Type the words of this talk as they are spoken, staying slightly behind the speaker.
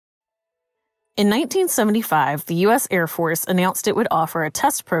In 1975, the U.S. Air Force announced it would offer a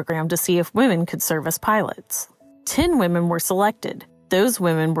test program to see if women could serve as pilots. 10 women were selected. Those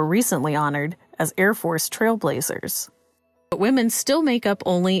women were recently honored as Air Force trailblazers. But women still make up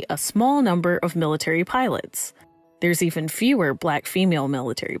only a small number of military pilots. There's even fewer Black female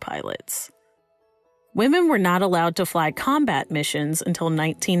military pilots. Women were not allowed to fly combat missions until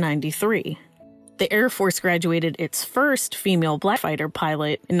 1993. The Air Force graduated its first female Black fighter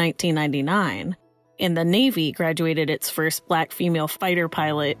pilot in 1999, and the Navy graduated its first Black female fighter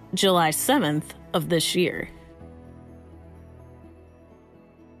pilot July 7th of this year.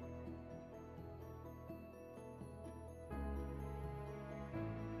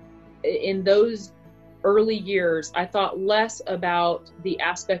 In those early years, I thought less about the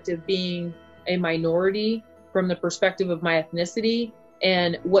aspect of being a minority from the perspective of my ethnicity.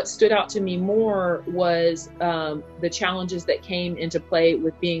 And what stood out to me more was the challenges that came into play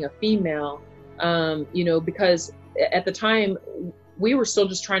with being a female, because at the time we were still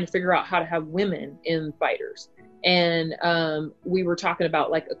just trying to figure out how to have women in fighters. And we were talking about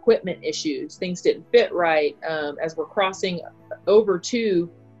like equipment issues. Things didn't fit right as we're crossing over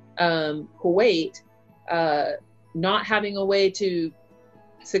to Kuwait, not having a way to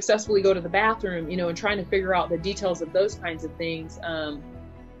successfully go to the bathroom, and trying to figure out the details of those kinds of things.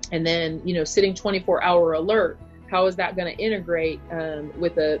 And then, sitting 24-hour alert, how is that going to integrate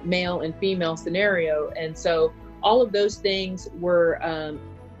with a male and female scenario? And so all of those things were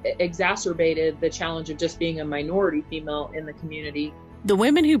exacerbated the challenge of just being a minority female in the community. The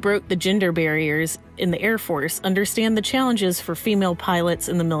women who broke the gender barriers in the Air Force understand the challenges for female pilots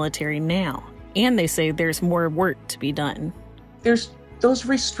in the military now, and they say there's more work to be done. Those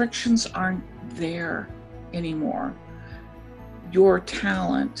restrictions aren't there anymore. Your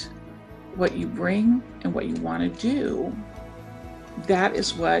talent, what you bring and what you want to do, that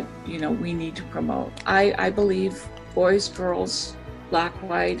is what, we need to promote. I believe boys, girls, Black,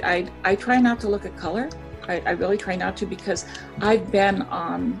 white. I try not to look at color. I really try not to, because I've been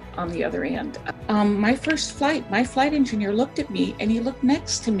on the other end. My first flight, my flight engineer looked at me and he looked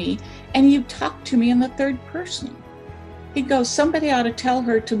next to me and he talked to me in the third person. He'd go, somebody ought to tell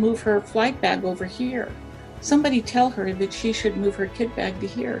her to move her flight bag over here. Somebody tell her that she should move her kit bag to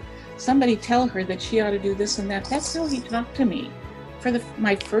here. Somebody tell her that she ought to do this and that. That's how he talked to me for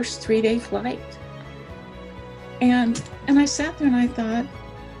my first 3-day flight. And I sat there and I thought,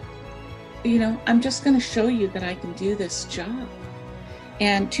 I'm just going to show you that I can do this job.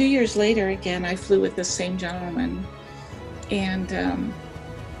 And 2 years later, again, I flew with this same gentleman. And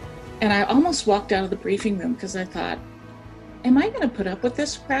I almost walked out of the briefing room because I thought, am I going to put up with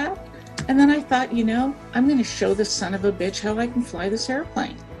this crap? And then I thought, I'm going to show this son of a bitch how I can fly this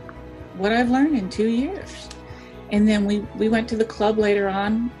airplane. What I've learned in 2 years. And then we went to the club later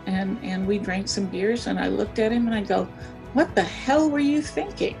on and we drank some beers, and I looked at him and I go, what the hell were you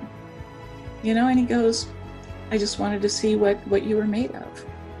thinking? And he goes, I just wanted to see what you were made of.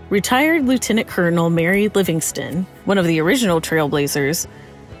 Retired Lieutenant Colonel Mary Livingston, one of the original trailblazers,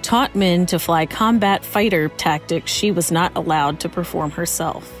 taught men to fly combat fighter tactics she was not allowed to perform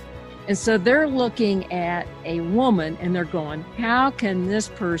herself. And so they're looking at a woman and they're going, how can this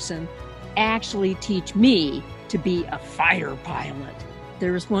person actually teach me to be a fighter pilot?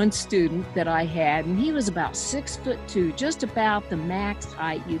 There was one student that I had, and he was about 6'2", just about the max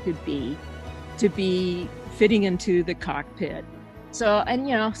height you could be to be fitting into the cockpit. So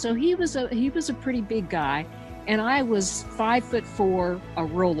he was a pretty big guy, and I was 5'4", a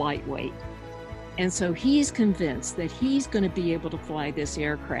real lightweight. And so he's convinced that he's going to be able to fly this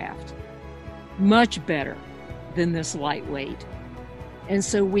aircraft much better than this lightweight. And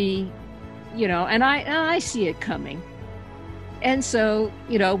so and I see it coming. And so,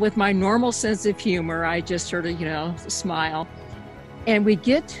 with my normal sense of humor, I just sort of, smile. And we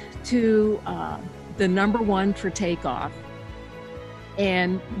get to the number one for takeoff.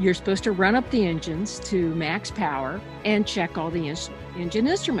 And you're supposed to run up the engines to max power and check all the engine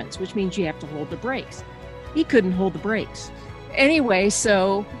instruments, which means you have to hold the brakes. He couldn't hold the brakes. Anyway,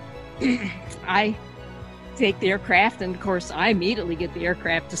 so I take the aircraft, and of course I immediately get the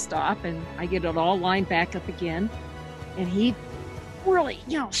aircraft to stop, and I get it all lined back up again. And he really,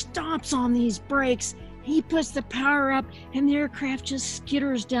 stomps on these brakes. He puts the power up, and the aircraft just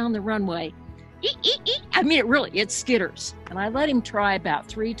skitters down the runway. I mean, it skitters. And I let him try about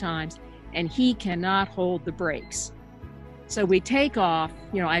 3 times, and he cannot hold the brakes. So we take off.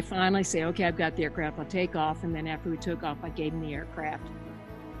 I finally say, okay, I've got the aircraft, I'll take off. And then after we took off, I gave him the aircraft.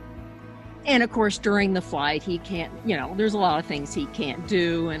 And of course, during the flight, he can't, there's a lot of things he can't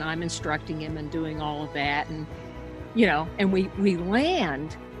do, and I'm instructing him and doing all of that. And, and we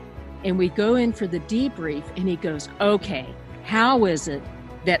land, And we go in for the debrief, and he goes, okay, how is it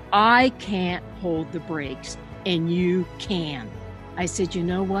that I can't hold the brakes and you can? I said, you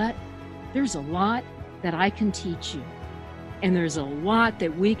know what? There's a lot that I can teach you. And there's a lot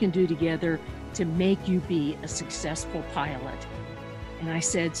that we can do together to make you be a successful pilot. And I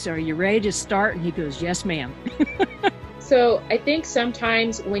said, so are you ready to start? And he goes, yes, ma'am. So I think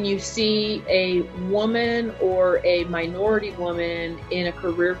sometimes when you see a woman or a minority woman in a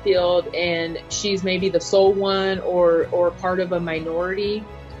career field and she's maybe the sole one or part of a minority,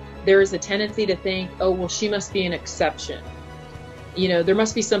 there is a tendency to think, oh, well, she must be an exception. You know, there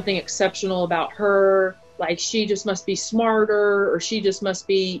must be something exceptional about her, like she just must be smarter, or she just must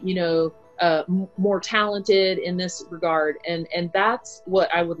be, you know, more talented in this regard. And that's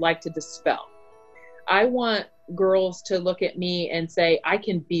what I would like to dispel. I want girls to look at me and say, I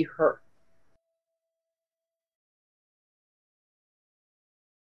can be her.